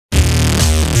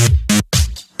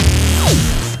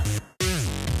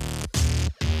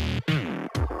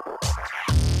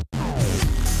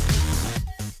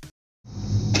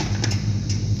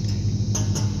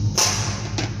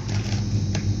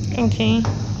Okay,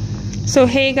 so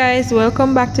hey guys,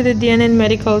 welcome back to the D&N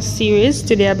Medical series.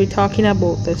 Today I'll be talking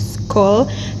about the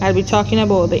skull. I'll be talking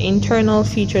about the internal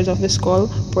features of the skull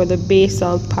for the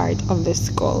basal part of the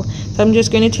skull. So I'm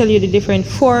just going to tell you the different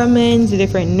foramens, the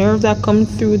different nerves that come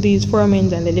through these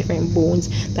foramens, and the different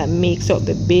bones that makes up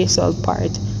the basal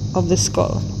part of the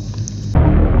skull.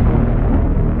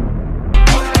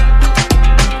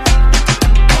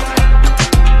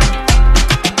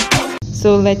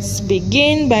 So let's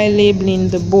begin by labeling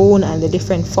the bone and the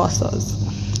different fossas.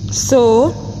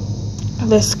 So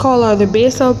the skull, or the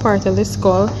basal part of the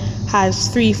skull, has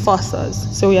three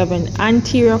fossas. So we have an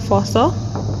anterior fossa,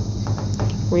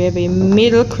 we have a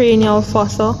middle cranial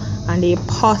fossa, and a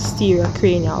posterior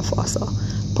cranial fossa.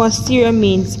 Posterior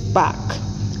means back,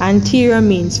 anterior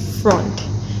means front.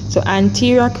 So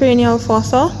anterior cranial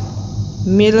fossa,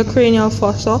 middle cranial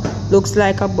fossa looks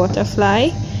like a butterfly,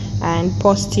 and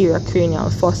posterior cranial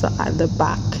fossa at the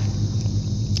back.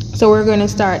 So we're going to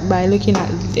start by looking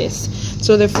at this.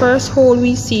 So the first hole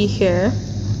we see here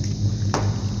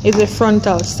is the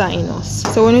frontal sinus.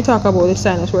 So when we talk about the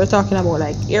sinus, we're talking about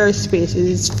like air space.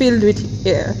 It's filled with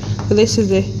air. So this is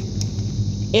the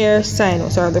air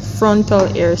sinus, or the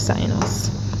frontal air sinus.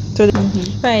 So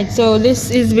right, so this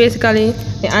is basically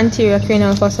the anterior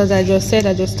cranial fossa. As I just said,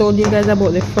 I just told you guys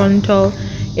about the frontal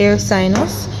air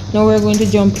sinus. Now we're going to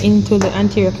jump into the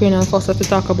anterior cranial fossa to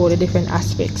talk about the different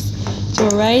aspects. So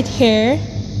right here,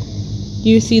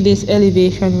 you see this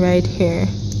elevation right here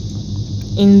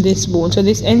in this bone. So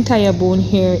this entire bone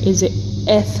here is the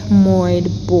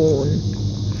ethmoid bone.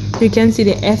 You can see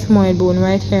the ethmoid bone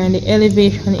right here, and the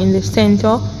elevation in the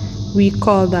center, we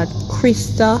call that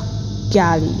crista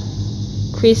galli.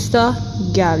 Crista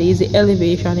galli is the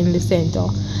elevation in the center.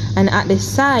 And at the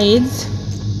sides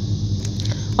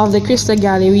of the crista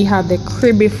galli, we have the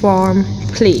cribriform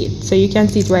plate. So you can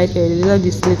see it right here. These are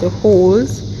these little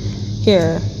holes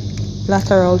here,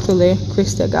 lateral to the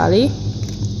crista galli,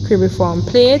 cribriform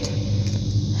plate,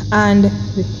 and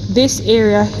this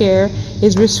area here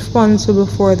is responsible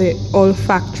for the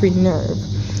olfactory nerve.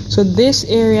 So this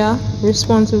area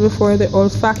responsible for the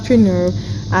olfactory nerve,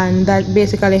 and that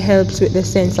basically helps with the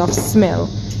sense of smell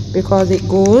because it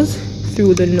goes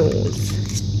through the nose.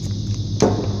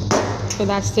 So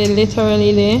that's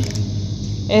literally the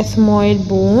ethmoid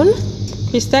bone,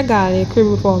 crista galli,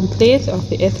 cribriform plate of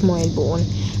the ethmoid bone.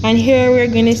 And here we're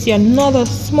going to see another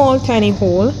small tiny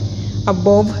hole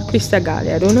above crista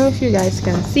galli. I don't know if you guys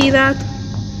can see that.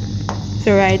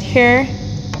 So right here,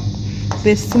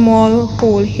 this small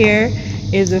hole here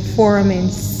is the foramen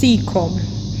cecum.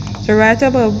 So right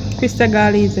above crista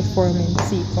galli is the foramen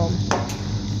cecum.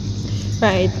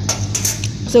 Right.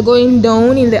 So going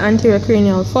down in the anterior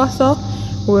cranial fossa,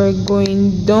 we're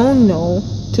going down now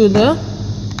to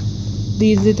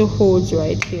these little holes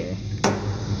right here.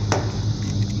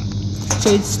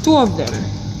 So it's two of them,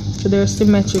 so they're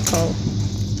symmetrical.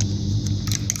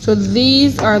 So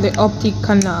these are the optic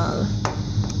canal.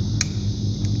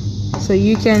 So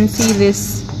you can see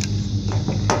this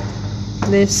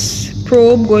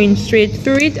probe going straight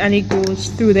through it, and it goes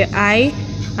through the eye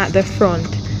at the front.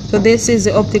 So this is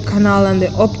the optic canal, and the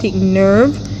optic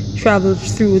nerve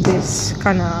travels through this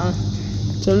canal.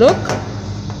 So look,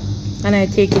 and I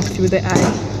take it through the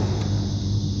eye.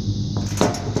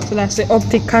 So that's the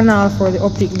optic canal for the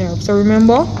optic nerve. So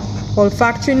remember,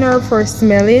 olfactory nerve for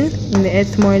smelling in the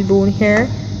ethmoid bone here,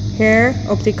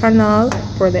 optic canal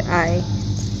for the eye.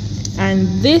 And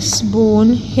this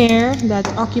bone here that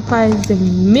occupies the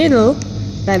middle,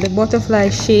 like the butterfly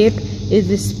shape, is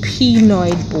the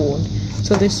sphenoid bone.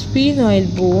 So the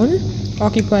sphenoid bone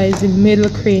occupies the middle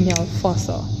cranial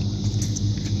fossa.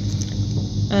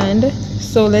 And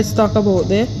so let's talk about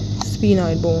the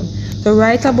sphenoid bone. So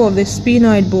right above the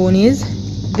sphenoid bone is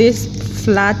this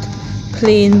flat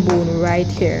plain bone right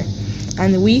here,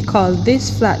 and we call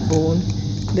this flat bone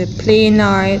the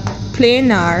planar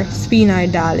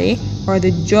sphenoidale, or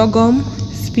the jugum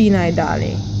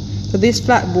sphenoidale. So this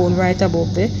flat bone right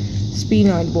above the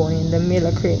sphenoid bone in the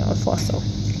middle cranial fossa.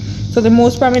 So the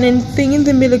most prominent thing in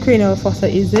the middle cranial fossa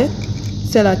is the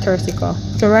sella turcica.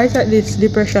 So right at this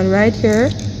depression right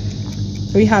here,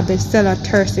 we have the sella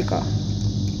turcica,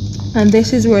 and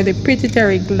this is where the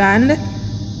pituitary gland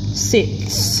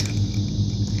sits.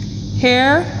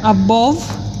 Here above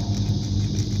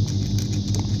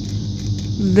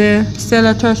the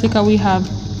sella turcica, we have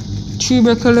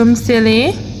tuberculum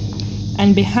sellae,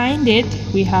 and behind it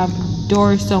we have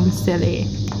dorsum sellae.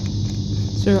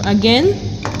 So again,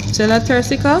 sella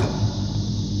turcica,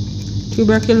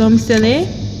 tuberculum sellae,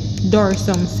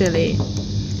 dorsum sellae.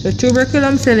 So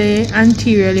tuberculum sellae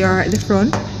anteriorly or at the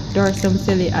front, dorsum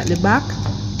sellae at the back,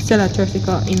 sella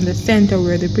turcica in the center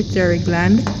where the pituitary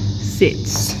gland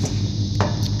sits.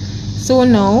 So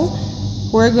now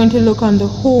we're going to look on the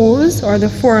holes or the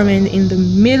foramen in the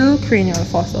middle cranial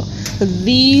fossa. So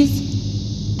these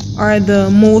are the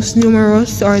most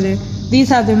numerous, or these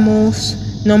have the most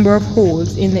number of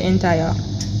holes in the entire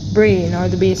brain or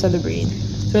the base of the brain.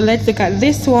 So let's look at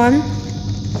this one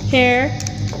here.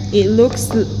 It looks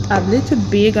a little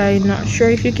big. I'm not sure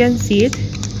if you can see it.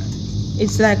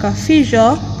 It's like a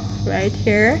fissure right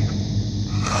here,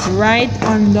 right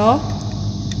under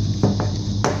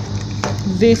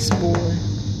this bone.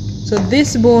 So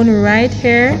this bone right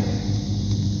here,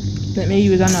 let me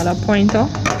use another pointer.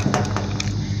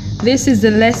 This is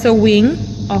the lesser wing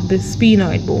of the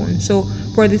sphenoid bone. So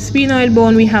for the sphenoid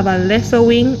bone, we have a lesser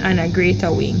wing and a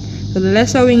greater wing. So the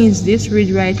lesser wing is this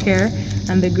ridge right here,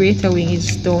 and the greater wing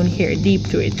is down here, deep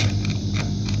to it.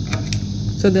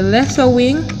 So the lesser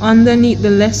wing, underneath the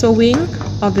lesser wing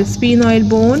of the sphenoid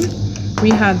bone, we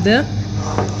have the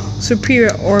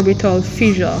superior orbital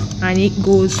fissure, and it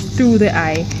goes through the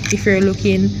eye if you're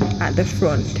looking at the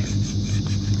front.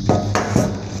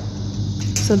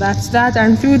 So that's that.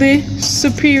 And through the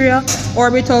superior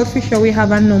orbital fissure, we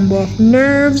have a number of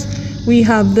nerves. We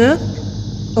have the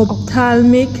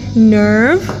ophthalmic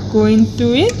nerve going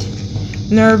through it,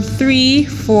 nerve 3,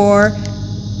 4,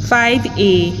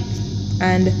 5A,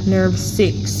 and nerve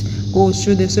 6 goes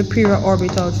through the superior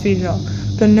orbital fissure.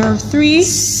 The nerve 3,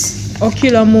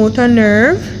 oculomotor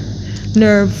nerve,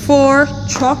 nerve 4,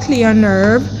 trochlear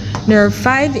nerve, nerve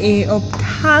 5A,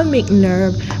 ophthalmic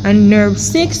nerve, and nerve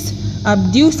 6,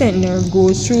 abducent nerve,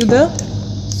 goes through the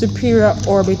superior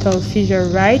orbital fissure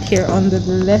right here under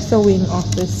the lesser wing of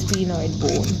the sphenoid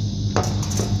bone.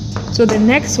 So the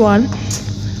next one,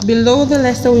 below the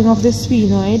lesser wing of the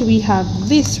sphenoid, we have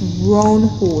this round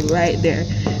hole right there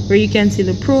where you can see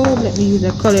the probe. Let me use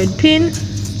a colored pin.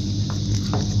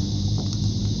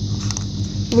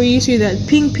 Where you see that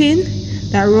pink pin,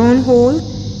 that round hole,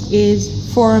 is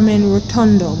foramen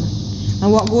rotundum.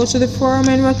 And what goes to the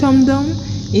foramen rotundum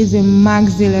is the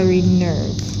maxillary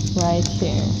nerve right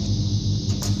here.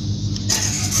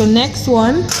 So next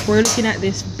one, we're looking at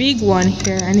this big one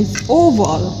here, and it's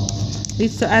oval.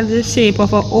 It's the shape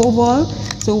of an oval,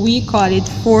 so we call it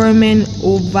foramen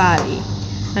ovale.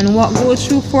 And what goes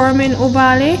through foramen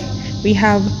ovale? We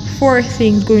have 4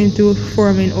 things going through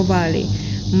foramen ovale: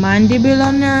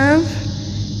 mandibular nerve,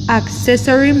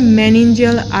 accessory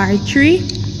meningeal artery,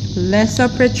 lesser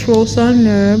petrosal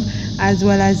nerve, as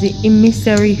well as the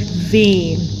emissary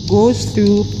vein goes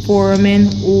through foramen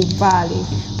ovale.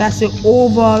 That's the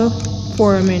oval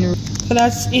foramen. So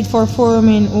that's it for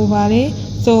foramen ovale.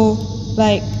 So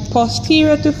like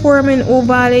posterior to foramen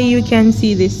ovale, you can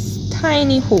see this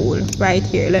tiny hole right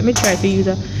here. Let me try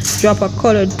to drop a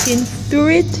colored pin through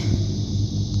it.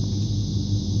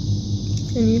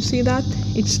 Can you see that?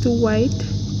 It's too white.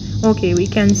 Okay, we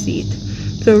can see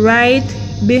it. So right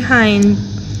behind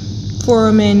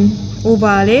foramen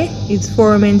ovale is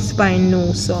foramen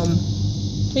spinosum.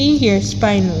 So you hear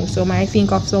spinosum, I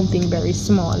think of something very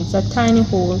small. It's a tiny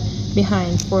hole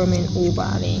behind foramen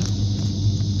ovale.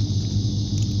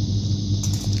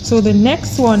 So the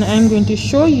next one I'm going to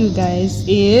show you guys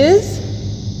is,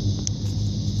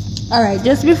 alright,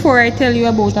 just before I tell you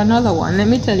about another one, let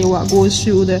me tell you what goes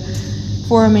through the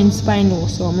foramen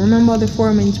spinosum. Remember, the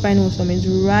foramen spinosum is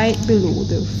right below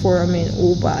the foramen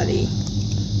ovale,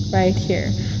 right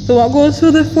here. So what goes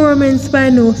through the foramen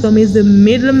spinosum is the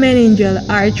middle meningeal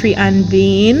artery and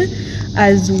vein,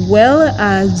 as well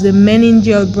as the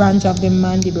meningeal branch of the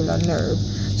mandibular nerve.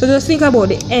 So just think about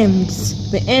the M's.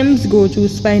 The M's go through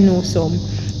spinosum,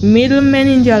 middle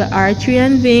meningeal artery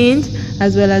and veins,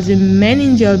 as well as the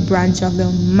meningeal branch of the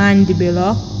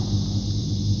mandibular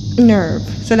nerve.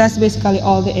 So that's basically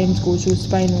all the M's go through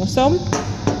spinosum.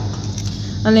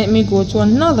 And let me go to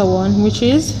another one, which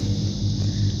is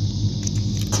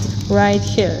right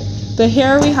here. So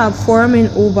here we have foramen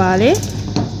ovale,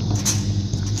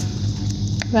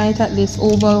 right at this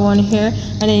oval one here,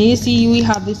 and then you see we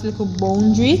have this little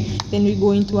boundary. Then we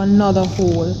go into another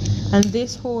hole, and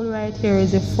this hole right here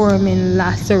is the foramen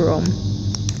lacerum.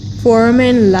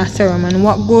 Foramen lacerum, and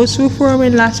what goes through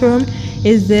foramen lacerum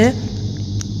is the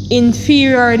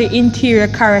inferior, the interior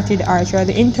carotid artery, or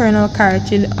the internal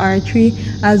carotid artery,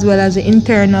 as well as the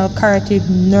internal carotid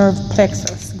nerve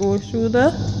plexus goes through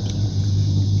the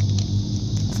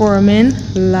foramen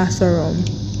lacerum.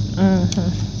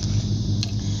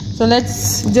 So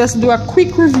let's just do a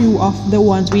quick review of the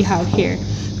ones we have here.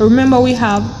 Remember, we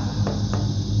have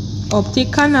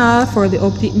optic canal for the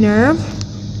optic nerve,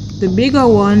 The bigger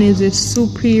one is the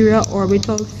superior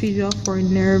orbital fissure for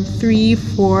nerve 3,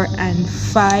 4, and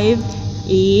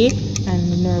 5A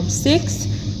and nerve 6.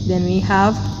 Then we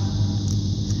have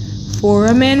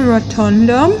foramen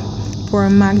rotundum for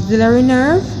maxillary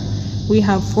nerve. We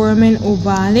have foramen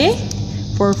ovale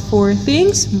for 4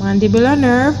 things: mandibular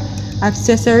nerve,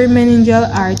 accessory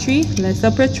meningeal artery, lesser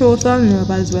petrosal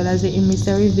nerve, as well as the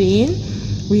emissary vein.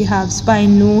 We have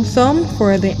spinosum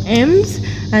for the M's,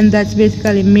 and that's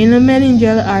basically middle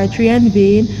meningeal artery and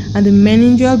vein, and the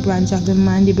meningeal branch of the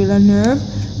mandibular nerve,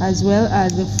 as well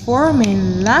as the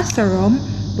foramen lacerum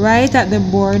right at the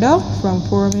border from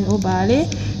foramen ovale,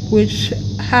 which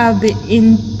have the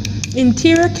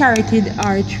interior carotid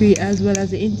artery as well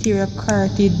as the interior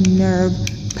carotid nerve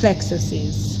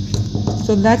plexuses.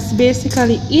 So that's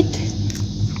basically it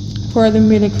for the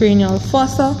middle cranial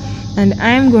fossa, and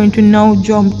I'm going to now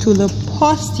jump to the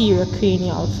posterior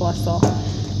cranial fossa.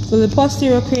 So the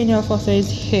posterior cranial fossa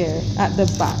is here at the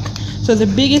back. So the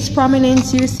biggest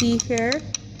prominence you see here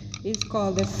is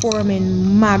called the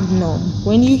foramen magnum.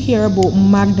 When you hear about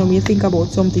magnum, you think about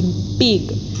something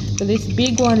big. So this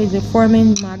big one is the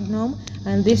foramen magnum,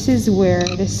 and this is where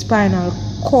the spinal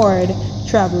cord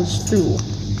travels through.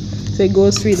 So it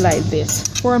goes through like this.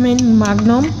 Foramen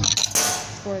magnum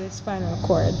for the spinal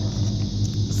cord.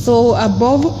 So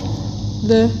above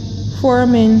the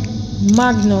foramen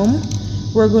magnum,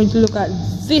 we're going to look at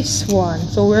this one.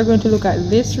 So we're going to look at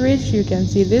this ridge. You can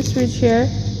see this ridge here.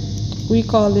 We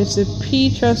call this the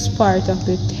petrous part of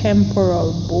the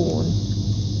temporal bone.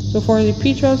 So for the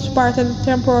petrous part of the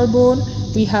temporal bone,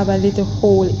 we have a little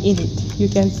hole in it. You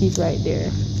can see it right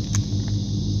there.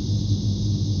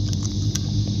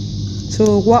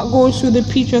 So what goes through the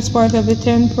petrous part of the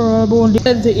temporal bone?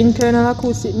 The internal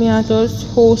acoustic meatus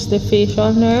hosts the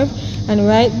facial nerve, and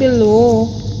right below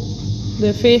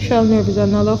the facial nerve is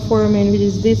another foramen, which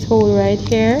is this hole right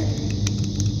here,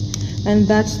 and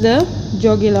that's the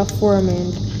jugular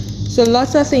foramen. So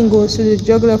lots of things goes through the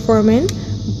jugular foramen,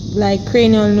 like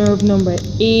cranial nerve number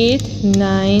 8,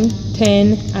 9,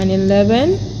 10, and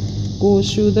 11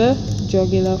 goes through the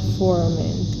jugular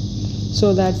foramen.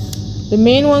 So that's the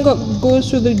main one goes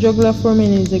through the jugular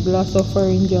foramen is the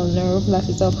glossopharyngeal nerve. That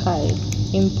is of high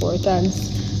importance,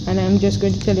 and I'm just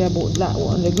going to tell you about that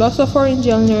one. The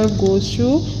glossopharyngeal nerve goes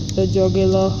through the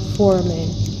jugular foramen,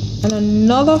 and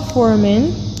another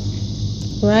foramen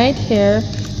right here,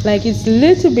 like it's a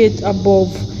little bit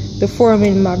above the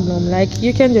foramen magnum, like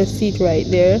you can just see it right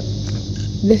there.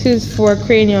 This is for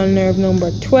cranial nerve number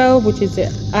 12, which is the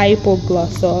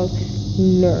hypoglossal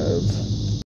nerve.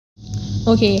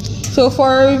 Okay, so for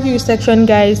our review section,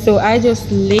 guys, so I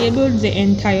just labeled the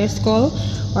entire skull,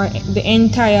 or the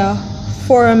entire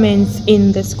foramens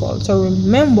in the skull. So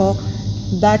remember,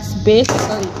 that's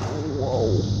basically,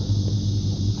 whoa,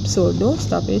 so don't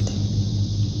stop it.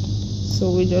 So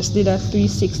we just did a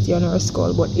 360 on our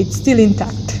skull, but it's still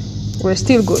intact. We're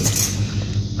still good.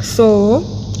 So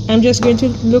I'm just going to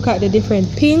look at the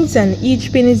different pins, and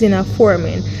each pin is in a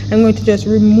foramen. I'm going to just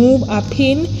remove a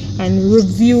pin and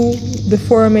review the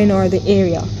foramen or the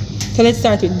area. So let's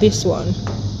start with this one.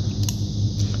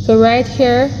 So right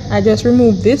here, I just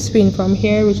removed this pin from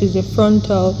here, which is the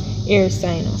frontal air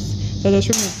sinus. So just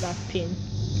remove that pin,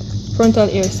 frontal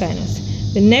air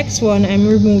sinus. The next one, I'm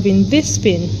removing this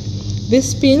pin.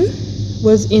 This pin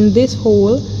was in this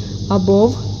hole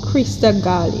above crista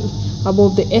galli.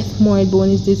 Above the ethmoid bone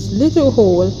is this little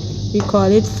hole. We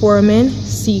call it foramen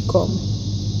cecum.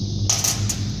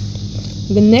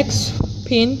 The next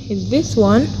pin is this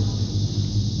one.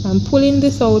 I'm pulling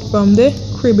this out from the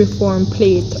cribriform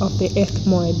plate of the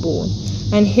ethmoid bone.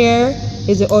 And here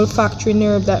is the olfactory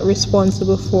nerve that's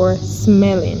responsible for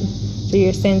smelling. So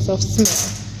your sense of smell.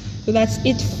 So that's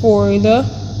it for the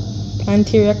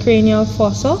anterior cranial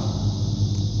fossa,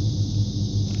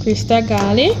 crista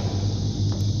galli,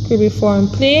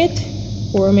 cribriform plate,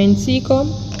 foramen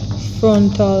cecum,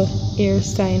 frontal air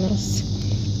sinus,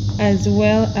 as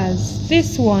well as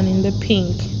this one in the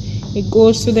pink. It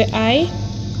goes to the eye.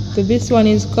 So this one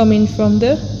is coming from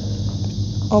the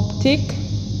optic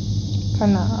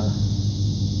canal.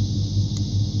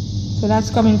 So that's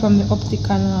coming from the optic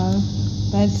canal.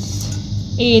 That's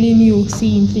aiding you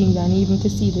seeing things and even to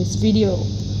see this video.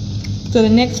 So the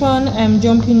next one, I'm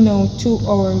jumping now to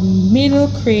our middle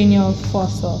cranial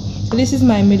fossa. So this is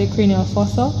my middle cranial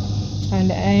fossa,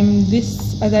 and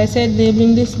as I said,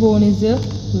 labeling this bone is the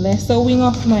lesser wing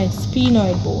of my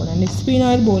sphenoid bone, and the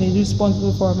sphenoid bone is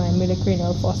responsible for my middle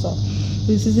cranial fossa.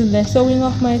 This is the lesser wing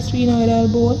of my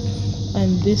sphenoidal bone,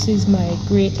 and this is my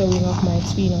greater wing of my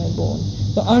sphenoid bone.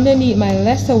 So underneath my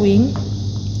lesser wing,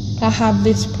 I have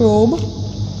this probe,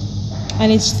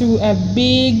 and it's through a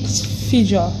big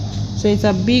fissure. So it's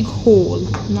a big hole.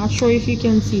 I'm not sure if you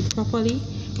can see it properly,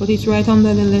 but it's right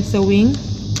under the lesser wing,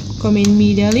 coming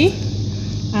medially,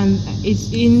 and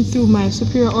it's in through my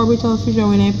superior orbital fissure.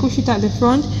 When I push it at the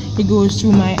front, it goes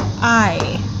through my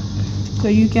eye. So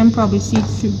you can probably see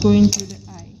it going through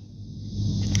the eye.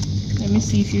 Let me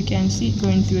see if you can see it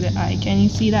going through the eye. Can you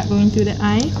see that going through the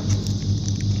eye?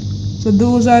 So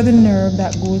those are the nerve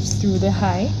that goes through the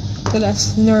eye. So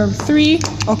that's nerve 3,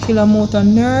 oculomotor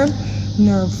nerve,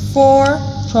 nerve 4,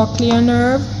 trochlear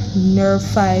nerve, nerve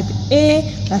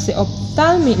 5A, that's the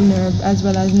ophthalmic nerve, as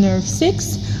well as nerve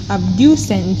 6,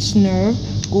 abducens nerve,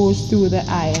 goes through the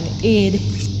eye and aid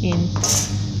in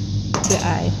the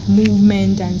eye,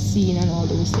 movement and seeing and all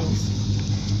those things.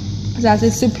 So that's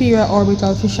the superior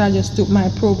orbital fissure. I just took my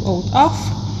probe out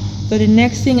of. So the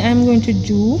next thing I'm going to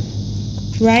do,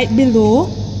 right below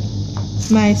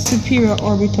my superior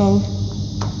orbital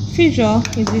fissure,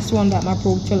 is this one that my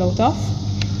probe fell out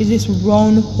of, is this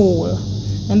round hole.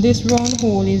 And this round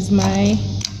hole is my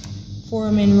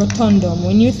foramen rotundum.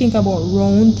 When you think about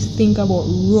round, think about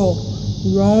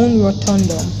round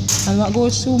rotundum. And what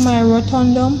goes through my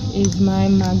rotundum is my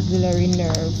maxillary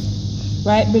nerve.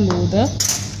 Right below the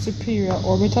superior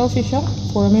orbital fissure,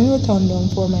 foramen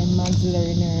rotundum for my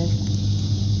maxillary nerve.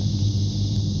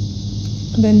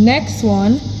 The next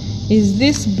one is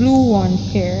this blue one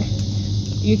here.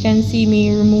 You can see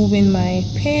me removing my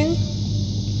pin,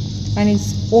 and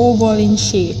it's oval in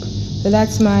shape. So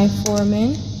that's my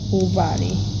foramen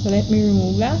ovale. So let me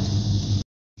remove that.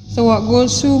 So what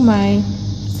goes through my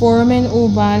foramen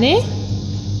ovale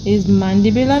is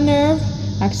mandibular nerve,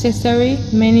 accessory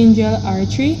meningeal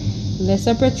artery,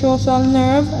 lesser petrosal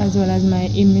nerve, as well as my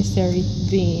emissary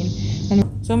vein.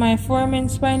 And so my foramen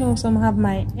spinosum have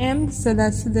my M, so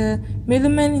that's the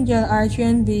middle meningeal artery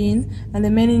and vein, and the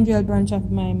meningeal branch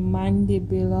of my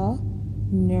mandibular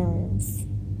nerve.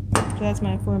 So that's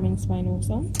my foramen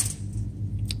spinosum.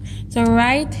 So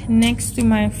right next to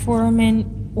my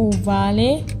foramen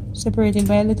ovale, separated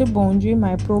by a little boundary,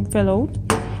 my probe fell out,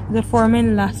 the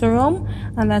foramen lacerum,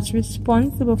 and that's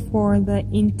responsible for the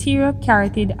interior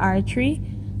carotid artery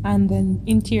and the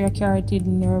interior carotid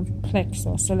nerve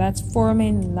plexus. So that's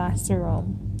foramen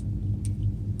lacerum.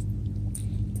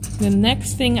 The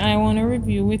next thing I want to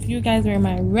review with you guys where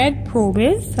my red probe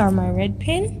is, or my red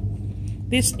pin.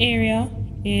 This area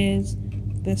is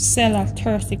the sella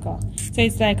turcica. So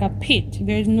it's like a pit.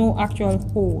 There's no actual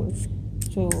hole.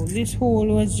 So this hole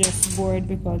was just bored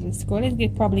because the skull is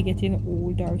probably getting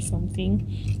old or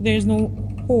something. There's no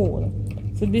hole.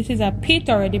 So this is a pit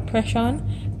or a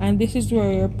depression, and this is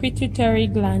where your pituitary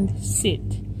gland sit.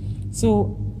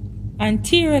 So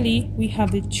anteriorly we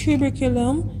have the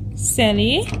tuberculum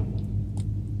sellae,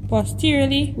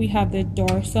 posteriorly we have the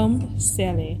dorsum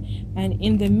sellae, and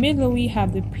in the middle we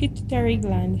have the pituitary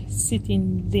gland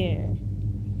sitting there.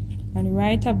 And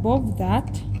right above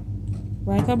that,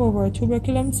 right above our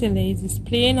tuberculum sellae, is this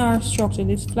planar structure,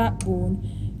 this flat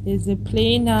bone, is the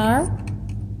planar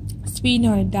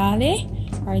sphenoidale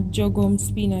or jugum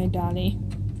sphenoidale.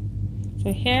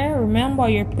 So here, remember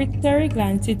your pituitary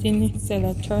gland sitting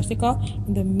sella turcica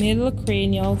in the middle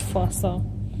cranial fossa.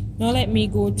 Now let me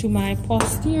go to my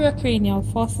posterior cranial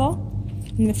fossa.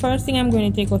 And the first thing I'm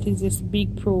going to take out is this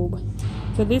big probe.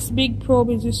 So this big probe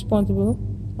is responsible,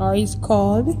 or is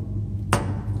called,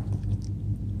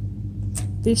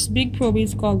 this big probe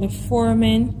is called the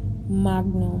foramen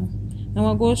magnum. And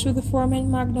what goes through the foramen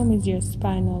magnum is your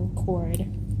spinal cord.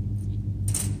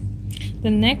 The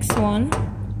next one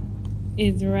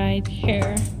is right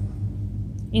here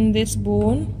in this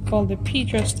bone called the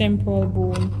petrous temporal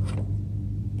bone.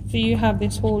 So you have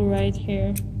this hole right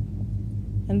here,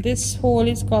 and this hole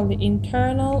is called the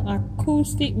internal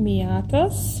acoustic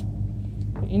meatus.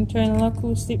 The internal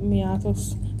acoustic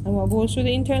meatus. And what goes through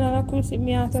the internal acoustic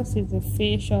meatus is the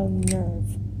facial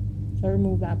nerve. So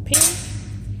remove that pin.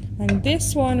 And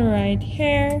this one right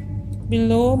here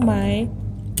below my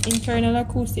internal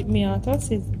acoustic meatus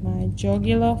is my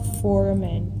jugular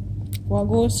foramen. What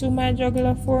goes through my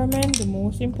jugular foramen, the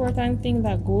most important thing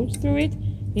that goes through it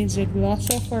is the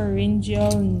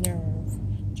glossopharyngeal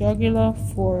nerve, jugular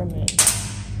foramen.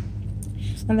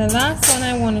 And the last one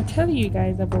I want to tell you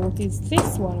guys about is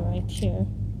this one right here.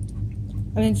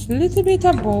 And it's a little bit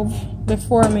above the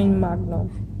foramen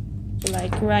magnum. So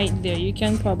like right there, you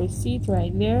can probably see it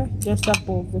right there, just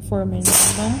above the foramen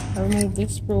magnum. I remove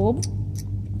this probe.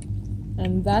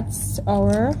 And that's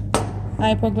our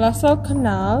hypoglossal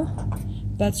canal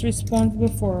that's responsible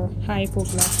for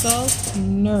hypoglossal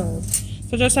nerve.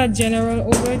 So just a general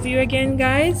overview again,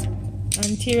 guys.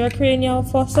 Anterior cranial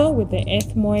fossa with the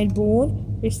ethmoid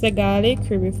bone, Ristegale,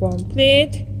 cribriform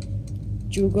plate,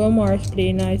 jugum or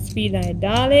splenoid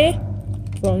sphenoidale,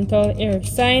 frontal air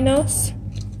sinus,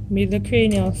 middle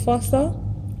cranial fossa,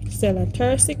 sella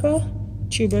turcica,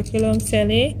 tuberculum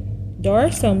sellae,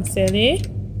 dorsum sellae.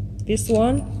 This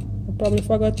one I probably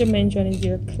forgot to mention is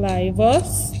your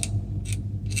clivus.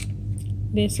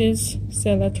 This is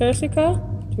sella turcica,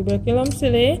 tuberculum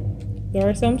sellae,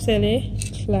 dorsum sellae,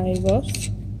 clivus.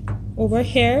 Over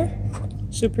here,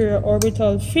 superior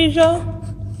orbital fissure,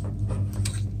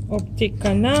 optic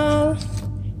canal,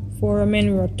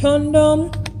 foramen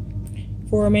rotundum,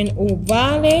 foramen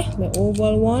ovale, the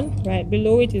oval one. Right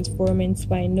below it is foramen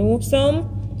spinosum.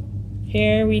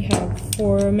 Here we have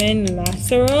foramen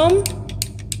lacerum.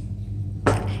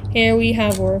 Here we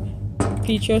have our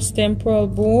petrous temporal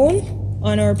bone.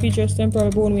 On our petrous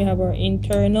temporal bone, we have our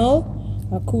internal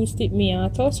acoustic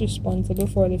meatus, responsible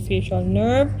for the facial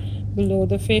nerve. Below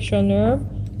the facial nerve,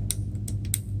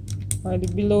 or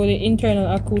below the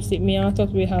internal acoustic meatus,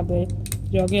 we have the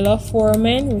jugular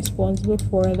foramen, responsible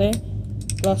for the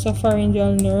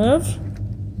glossopharyngeal nerve.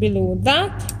 Below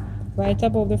that, right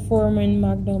above the foramen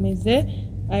magnum, is the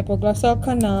hypoglossal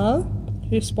canal,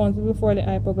 responsible for the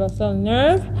hypoglossal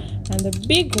nerve. And the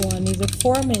big one is the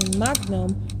foramen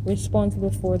magnum,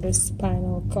 responsible for the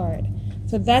spinal cord.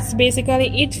 So that's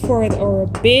basically it for our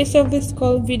base of the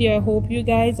skull video. I hope you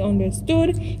guys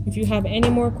understood. If you have any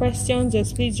more questions,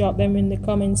 just please drop them in the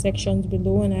comment sections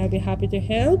below and I'll be happy to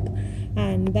help.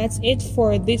 And that's it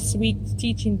for this week's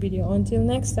teaching video. Until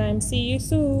next time, see you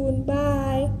soon.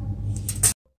 Bye.